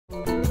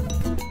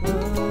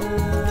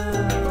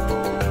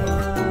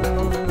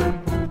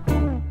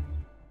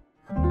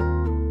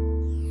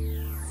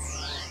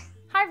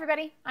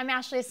I'm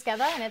Ashley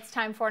Esqueda, and it's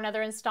time for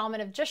another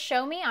installment of Just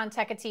Show Me on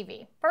Tekka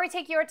TV, where we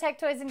take your tech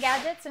toys and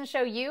gadgets and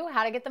show you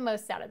how to get the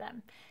most out of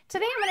them.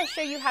 Today I'm going to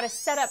show you how to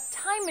set up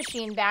Time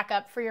Machine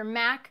backup for your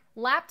Mac,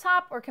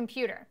 laptop, or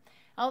computer.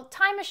 Now,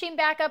 Time Machine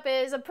backup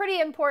is a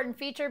pretty important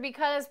feature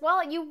because,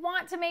 well, you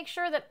want to make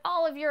sure that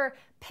all of your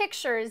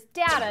pictures,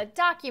 data,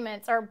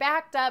 documents are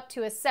backed up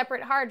to a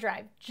separate hard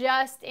drive,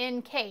 just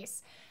in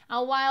case.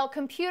 While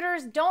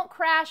computers don't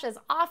crash as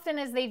often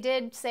as they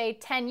did, say,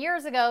 10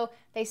 years ago,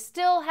 they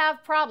still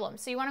have problems.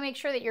 So you want to make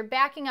sure that you're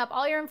backing up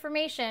all your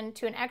information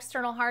to an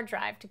external hard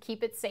drive to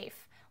keep it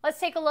safe.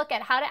 Let's take a look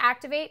at how to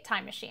activate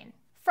Time Machine.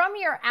 From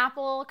your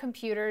Apple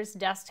computer's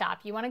desktop,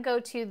 you want to go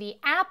to the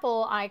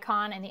Apple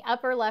icon in the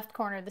upper left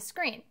corner of the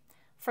screen.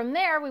 From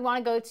there, we want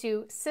to go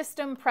to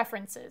System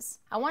Preferences.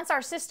 Once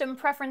our System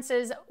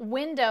Preferences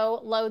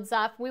window loads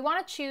up, we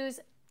want to choose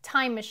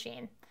Time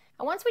Machine.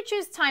 Once we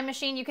choose Time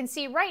Machine, you can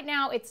see right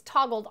now it's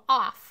toggled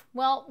off.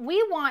 Well,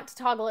 we want to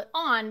toggle it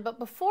on, but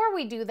before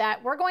we do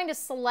that, we're going to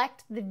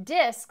select the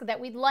disk that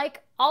we'd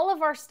like all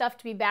of our stuff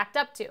to be backed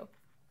up to.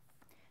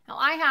 Now,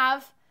 I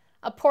have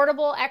a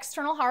portable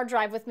external hard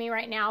drive with me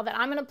right now that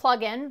I'm going to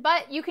plug in,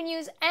 but you can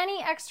use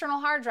any external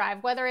hard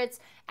drive, whether it's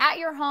at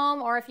your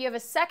home or if you have a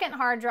second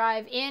hard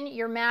drive in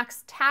your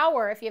Mac's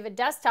tower. If you have a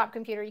desktop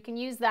computer, you can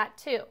use that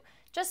too.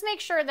 Just make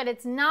sure that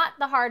it's not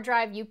the hard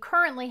drive you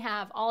currently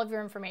have all of your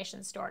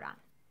information stored on.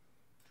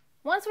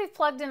 Once we've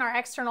plugged in our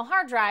external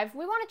hard drive,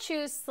 we want to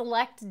choose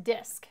Select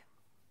Disk.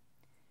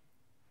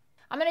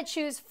 I'm going to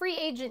choose Free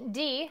Agent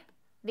D,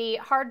 the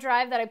hard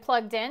drive that I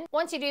plugged in.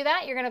 Once you do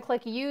that, you're going to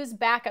click Use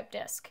Backup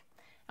Disk.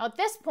 Now at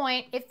this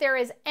point, if there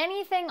is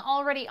anything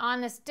already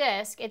on this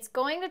disk, it's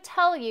going to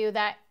tell you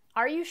that,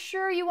 are you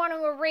sure you want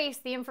to erase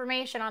the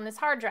information on this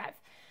hard drive?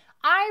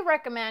 I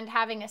recommend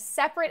having a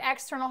separate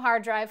external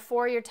hard drive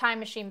for your Time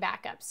Machine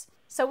backups.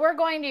 So we're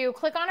going to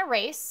click on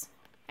Erase,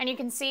 and you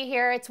can see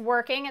here it's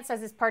working. It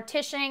says it's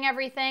partitioning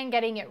everything,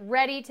 getting it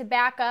ready to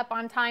back up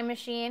on Time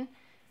Machine.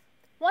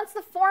 Once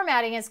the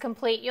formatting is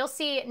complete, you'll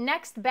see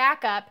Next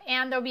Backup,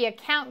 and there'll be a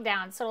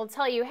countdown. So it'll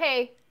tell you,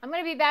 hey, I'm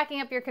going to be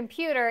backing up your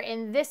computer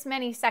in this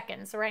many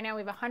seconds. So right now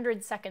we have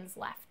 100 seconds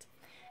left.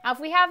 Now if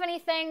we have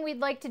anything we'd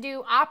like to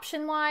do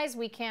option-wise,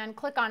 we can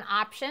click on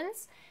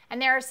Options,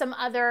 and there are some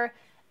other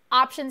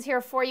options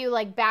here for you,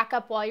 like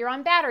backup while you're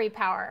on battery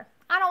power.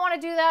 I don't want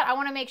to do that. I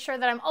want to make sure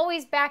that I'm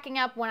always backing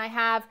up when I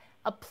have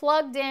a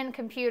plugged in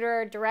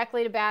computer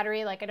directly to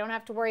battery, like I don't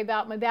have to worry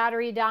about my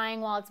battery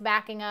dying while it's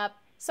backing up.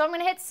 So I'm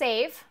going to hit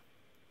Save,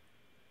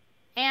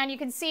 and you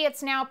can see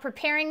it's now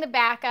preparing the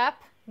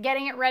backup,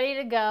 getting it ready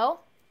to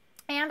go.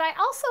 And I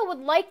also would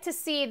like to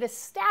see the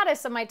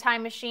status of my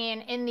Time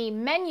Machine in the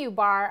menu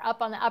bar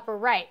up on the upper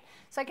right.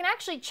 So I can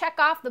actually check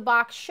off the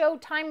box Show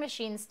Time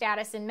Machine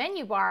Status in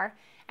Menu Bar,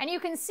 and you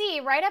can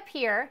see right up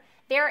here,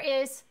 there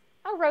is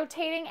a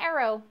rotating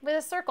arrow with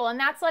a circle, and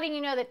that's letting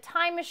you know that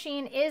Time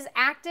Machine is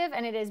active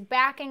and it is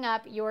backing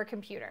up your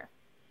computer.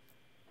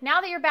 Now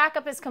that your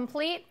backup is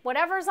complete,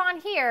 whatever's on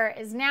here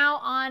is now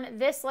on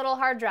this little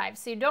hard drive,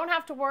 so you don't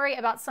have to worry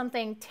about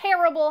something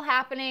terrible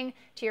happening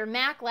to your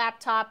Mac,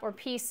 laptop, or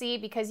PC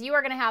because you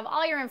are going to have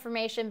all your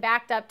information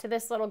backed up to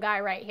this little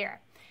guy right here.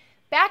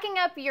 Backing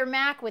up your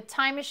Mac with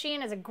Time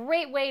Machine is a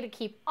great way to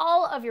keep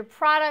all of your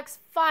products,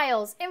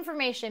 files,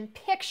 information,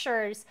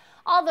 pictures,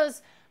 all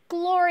those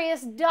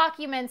glorious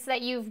documents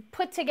that you've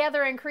put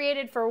together and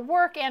created for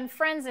work and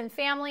friends and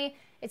family.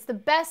 It's the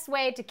best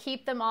way to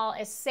keep them all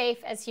as safe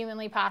as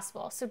humanly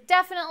possible. So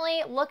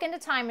definitely look into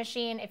Time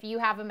Machine if you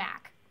have a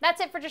Mac.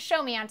 That's it for Just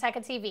Show Me on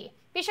Tekka TV.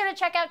 Be sure to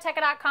check out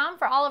Tekka.com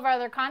for all of our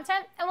other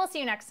content, and we'll see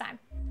you next time.